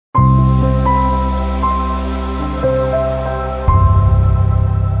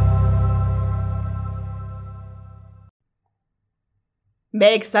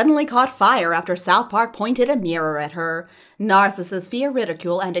Meg suddenly caught fire after South Park pointed a mirror at her. Narcissists fear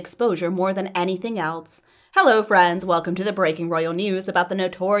ridicule and exposure more than anything else. Hello friends, welcome to the breaking royal news about the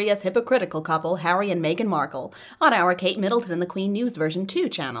notorious hypocritical couple Harry and Meghan Markle on our Kate Middleton and the Queen News version 2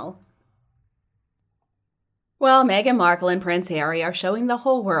 channel. Well, Meghan Markle and Prince Harry are showing the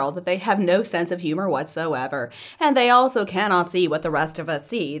whole world that they have no sense of humor whatsoever, and they also cannot see what the rest of us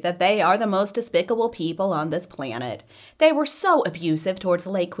see, that they are the most despicable people on this planet. They were so abusive towards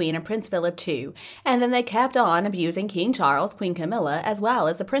the late Queen and Prince Philip too, and then they kept on abusing King Charles, Queen Camilla, as well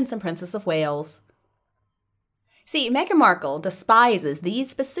as the Prince and Princess of Wales. See, Meghan Markle despises these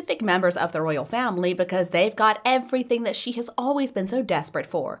specific members of the royal family because they've got everything that she has always been so desperate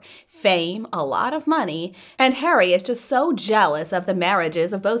for. Fame, a lot of money, and Harry is just so jealous of the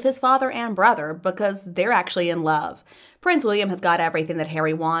marriages of both his father and brother because they're actually in love. Prince William has got everything that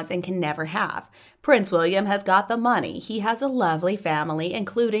Harry wants and can never have. Prince William has got the money. He has a lovely family,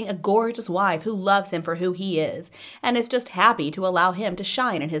 including a gorgeous wife who loves him for who he is, and is just happy to allow him to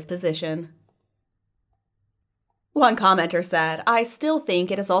shine in his position. One commenter said, "I still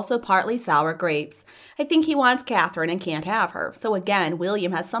think it is also partly sour grapes. I think he wants Catherine and can't have her. So again,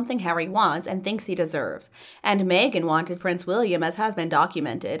 William has something Harry wants and thinks he deserves. And Meghan wanted Prince William, as has been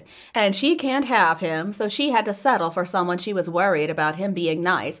documented. And she can't have him, so she had to settle for someone she was worried about him being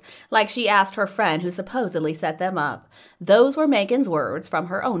nice, like she asked her friend who supposedly set them up." Those were Meghan's words from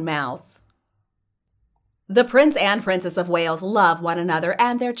her own mouth. The Prince and Princess of Wales love one another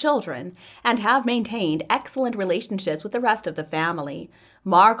and their children, and have maintained excellent relationships with the rest of the family.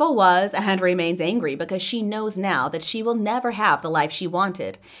 Markle was and remains angry because she knows now that she will never have the life she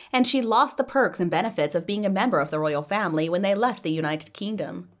wanted, and she lost the perks and benefits of being a member of the royal family when they left the United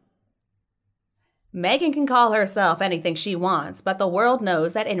Kingdom. Meghan can call herself anything she wants, but the world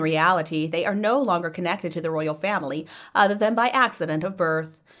knows that in reality they are no longer connected to the royal family other than by accident of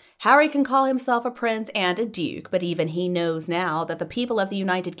birth. Harry can call himself a prince and a duke, but even he knows now that the people of the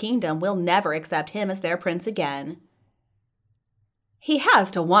United Kingdom will never accept him as their prince again. He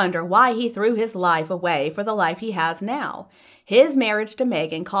has to wonder why he threw his life away for the life he has now. His marriage to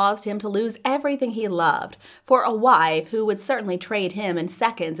Meghan caused him to lose everything he loved for a wife who would certainly trade him in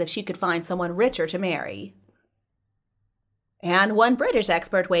seconds if she could find someone richer to marry. And one British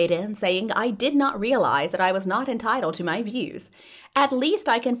expert weighed in, saying, "I did not realize that I was not entitled to my views. At least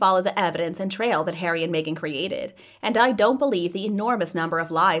I can follow the evidence and trail that Harry and Meghan created, and I don't believe the enormous number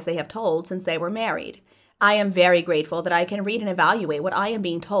of lies they have told since they were married. I am very grateful that I can read and evaluate what I am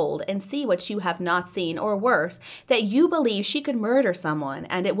being told and see what you have not seen, or worse, that you believe she could murder someone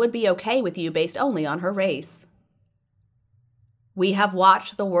and it would be okay with you based only on her race. We have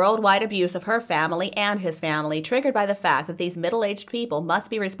watched the worldwide abuse of her family and his family, triggered by the fact that these middle-aged people must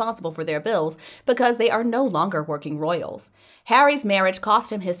be responsible for their bills because they are no longer working royals. Harry's marriage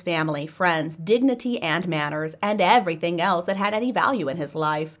cost him his family, friends, dignity and manners, and everything else that had any value in his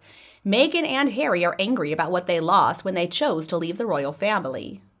life. Meghan and Harry are angry about what they lost when they chose to leave the royal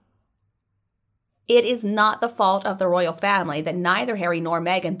family. It is not the fault of the royal family that neither Harry nor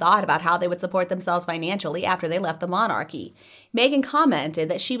Meghan thought about how they would support themselves financially after they left the monarchy. Meghan commented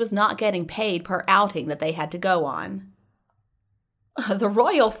that she was not getting paid per outing that they had to go on. The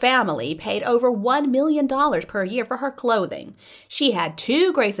royal family paid over $1 million per year for her clothing. She had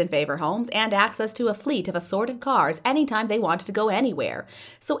 2 grace and favor homes and access to a fleet of assorted cars anytime they wanted to go anywhere,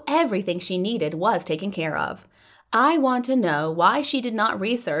 so everything she needed was taken care of. I want to know why she did not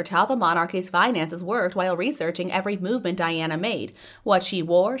research how the monarchy's finances worked while researching every movement Diana made, what she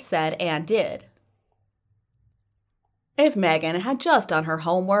wore, said, and did. If Meghan had just done her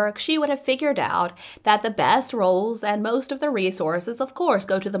homework, she would have figured out that the best roles and most of the resources, of course,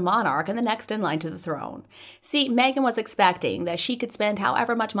 go to the monarch and the next in line to the throne. See, Meghan was expecting that she could spend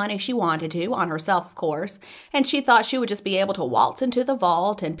however much money she wanted to, on herself, of course, and she thought she would just be able to waltz into the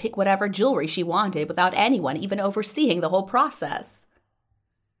vault and pick whatever jewelry she wanted without anyone even overseeing the whole process.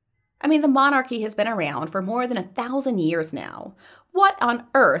 I mean, the monarchy has been around for more than 1,000 years now. What on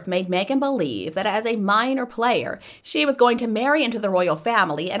earth made Meghan believe that as a minor player, she was going to marry into the royal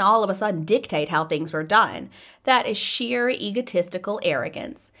family and all of a sudden dictate how things were done? That is sheer egotistical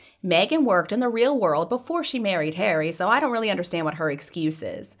arrogance. Meghan worked in the real world before she married Harry, so I don't really understand what her excuse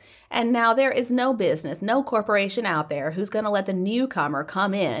is. And now there is no business, no corporation out there who's going to let the newcomer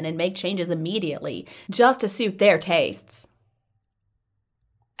come in and make changes immediately just to suit their tastes.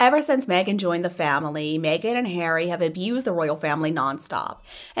 Ever since Meghan joined the family, Meghan and Harry have abused the royal family nonstop.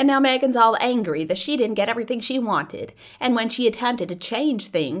 And now Meghan's all angry that she didn't get everything she wanted. And when she attempted to change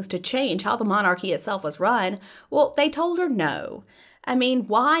things, to change how the monarchy itself was run, well, they told her no. I mean,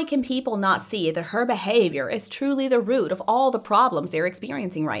 why can people not see that her behavior is truly the root of all the problems they're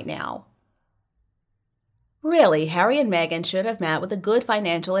experiencing right now? Really, Harry and Meghan should have met with a good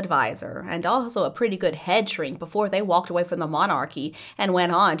financial advisor and also a pretty good head shrink before they walked away from the monarchy and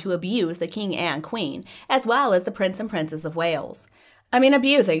went on to abuse the King and Queen, as well as the Prince and Princess of Wales. I mean,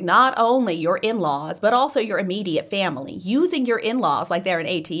 abusing not only your in-laws, but also your immediate family, using your in-laws like they're an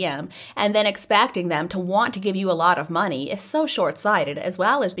ATM, and then expecting them to want to give you a lot of money is so short-sighted, as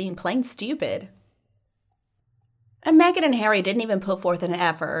well as being plain stupid. And Meghan and Harry didn't even put forth an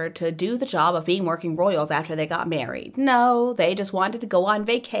effort to do the job of being working royals after they got married. No, they just wanted to go on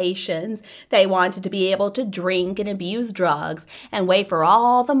vacations. They wanted to be able to drink and abuse drugs and wait for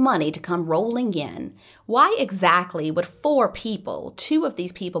all the money to come rolling in. Why exactly would 4 people, 2 of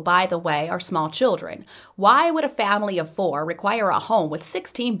these people, by the way, are small children, why would a family of 4 require a home with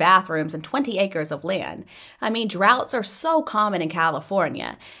 16 bathrooms and 20 acres of land? I mean, droughts are so common in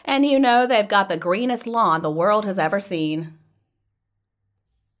California, and you know they've got the greenest lawn the world has ever seen.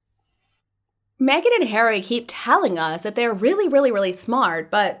 Meghan and Harry keep telling us that they're really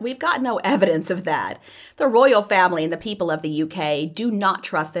smart, but we've got no evidence of that. The royal family and the people of the UK do not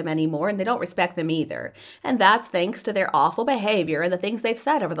trust them anymore, and they don't respect them either. And that's thanks to their awful behavior and the things they've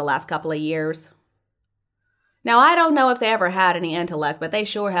said over the last couple of years. Now, I don't know if they ever had any intellect, but they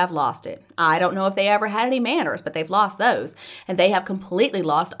sure have lost it. I don't know if they ever had any manners, but they've lost those. And they have completely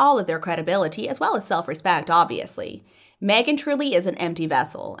lost all of their credibility, as well as self-respect, obviously. Meghan truly is an empty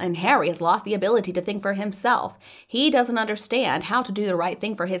vessel, and Harry has lost the ability to think for himself. He doesn't understand how to do the right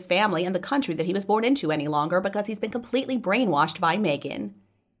thing for his family and the country that he was born into any longer because he's been completely brainwashed by Meghan.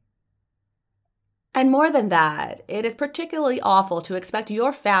 And more than that, it is particularly awful to expect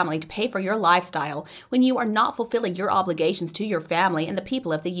your family to pay for your lifestyle when you are not fulfilling your obligations to your family and the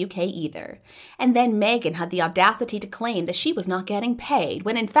people of the UK either. And then Meghan had the audacity to claim that she was not getting paid,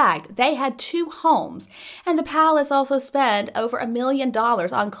 when in fact they had 2 homes, and the palace also spent over $1 million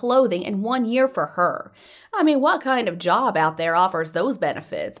on clothing in 1 year for her. I mean, what kind of job out there offers those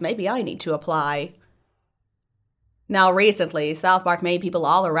benefits? Maybe I need to apply. Now, recently, South Park made people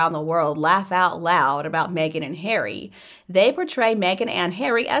all around the world laugh out loud about Meghan and Harry. They portray Meghan and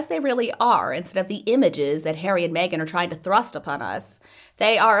Harry as they really are, instead of the images that Harry and Meghan are trying to thrust upon us.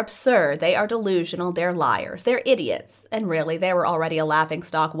 They are absurd, they are delusional, they're liars, they're idiots. And really, they were already a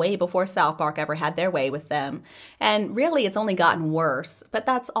laughingstock way before South Park ever had their way with them. And really, it's only gotten worse, but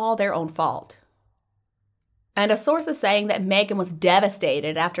that's all their own fault. And a source is saying that Meghan was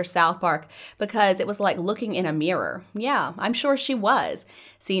devastated after South Park because it was like looking in a mirror. Yeah, I'm sure she was.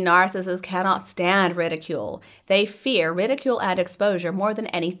 See, narcissists cannot stand ridicule. They fear ridicule and exposure more than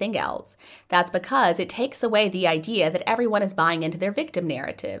anything else. That's because it takes away the idea that everyone is buying into their victim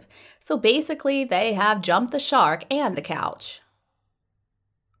narrative. So basically, they have jumped the shark and the couch.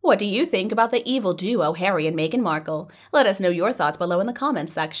 What do you think about the evil duo Harry and Meghan Markle? Let us know your thoughts below in the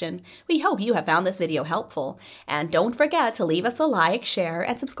comments section. We hope you have found this video helpful. And don't forget to leave us a like, share,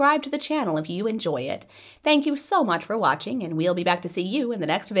 and subscribe to the channel if you enjoy it. Thank you so much for watching, and we'll be back to see you in the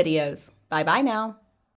next videos. Bye-bye now.